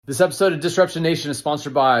This episode of Disruption Nation is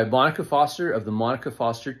sponsored by Monica Foster of the Monica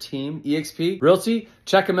Foster Team, eXp Realty.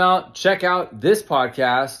 Check them out. Check out this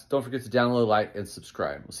podcast. Don't forget to download, like, and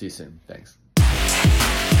subscribe. We'll see you soon. Thanks.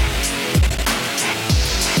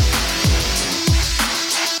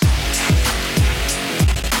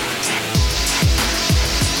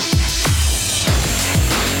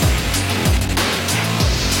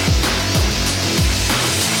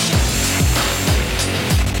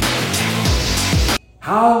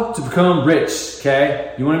 How to become rich,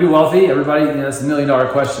 okay? You want to be wealthy? Everybody, that's $1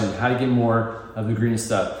 million question. How to get more of the green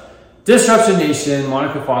stuff. Disruption Nation,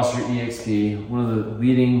 Monica Foster, eXp, one of the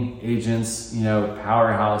leading agents,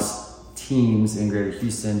 powerhouse teams in Greater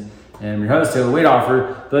Houston. And your host, Taylor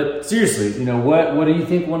Wadehofer. But seriously, what do you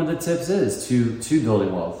think one of the tips is to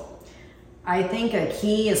building wealth? I think a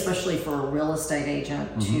key, especially for a real estate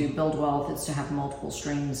agent, to build wealth is to have multiple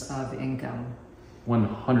streams of income.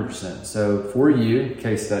 100%. So for you,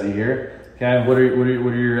 case study here. Okay, what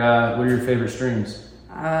are your favorite streams?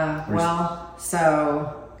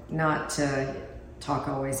 So not to talk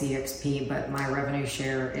always EXP, but my revenue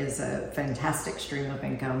share is a fantastic stream of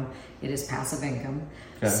income. It is passive income.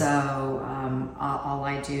 Okay. So all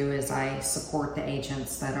I do is I support the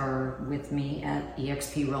agents that are with me at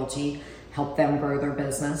eXp Realty, help them grow their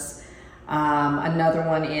business. Another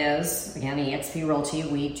one is, again, eXp Realty.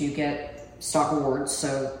 We do get stock awards,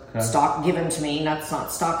 so stock given to me. That's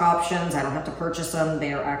not stock options. I don't have to purchase them.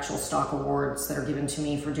 They are actual stock awards that are given to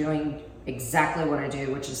me for doing exactly what I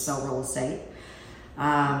do, which is sell real estate.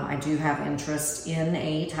 I do have interest in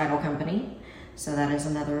a title company, so that is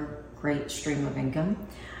another great stream of income.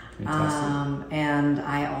 And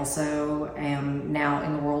I also am now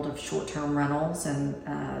in the world of short-term rentals, and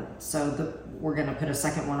we're going to put a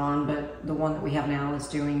second one on, but the one that we have now is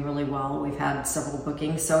doing really well. We've had several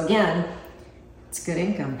bookings, so again, it's good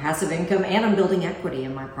income, passive income, and I'm building equity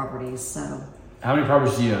in my properties. So, how many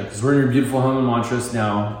properties do you own? Because we're in your beautiful home in Montrose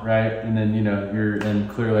now, right? And then you're in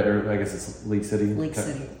Clear Lake, or I guess it's League City. League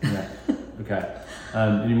City. Yeah. Okay.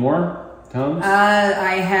 Any more homes?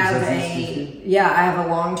 I have a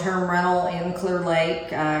long-term rental in Clear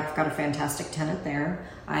Lake. I've got a fantastic tenant there.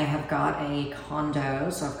 I have got a condo,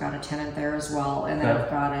 so I've got a tenant there as well. And then I've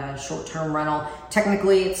got a short-term rental.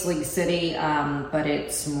 Technically, it's League City, but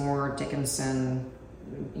it's more Dickinson,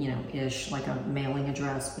 ish, like a mailing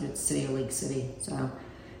address, but it's City of League City. So,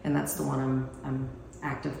 and that's the one I'm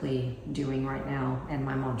actively doing right now in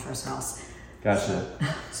my Montrose house. Gotcha.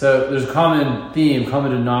 So there's a common theme,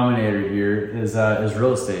 common denominator here is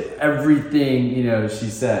real estate. Everything, she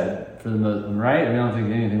said for the most, right? I don't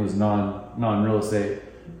think anything was non-real estate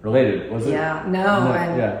related, was it? Yeah,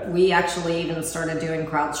 no. We actually even started doing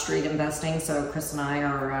CrowdStreet investing. So Chris and I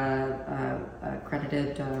are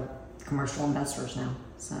accredited commercial investors now.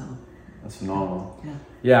 So that's phenomenal.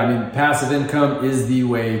 Yeah. Passive income is the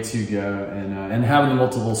way to go, and having the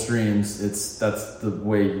multiple streams, that's the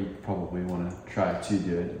way you probably want to try to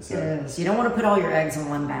do it. So. It is. You don't want to put all your eggs in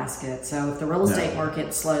one basket. So if the real estate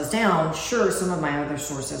market slows down, sure, some of my other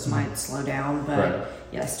sources might slow down, but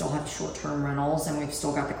I still have short-term rentals, and we've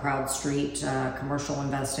still got the CrowdStreet commercial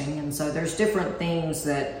investing, and so there's different things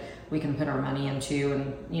that we can put our money into,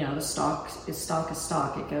 and the stock is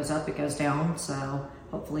stock. It goes up, it goes down. So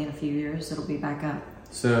hopefully in a few years it'll be back up.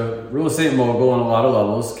 So real estate mogul on a lot of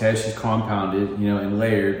levels. Okay, she's compounded, and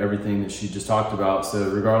layered everything that she just talked about. So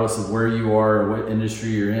regardless of where you are or what industry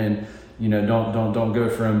you're in, don't go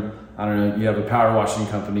from, I don't know, you have a power washing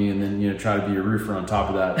company and then try to be a roofer on top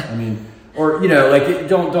of that. Or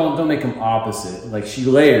don't make them opposite. Like she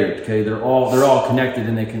layered. Okay, they're all connected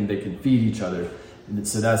and they can feed each other. And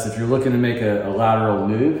so that's, if you're looking to make a lateral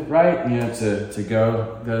move, right? To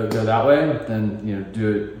go that way, then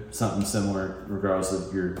do it something similar regardless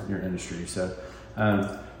of your industry. So,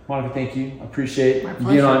 Monica, thank you. I appreciate you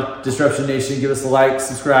being on Disruption Nation. Give us a like,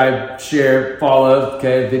 subscribe, share, follow.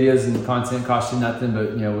 Okay, videos and content cost you nothing,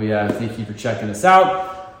 but we thank you for checking us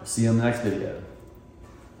out. We'll see you on the next video.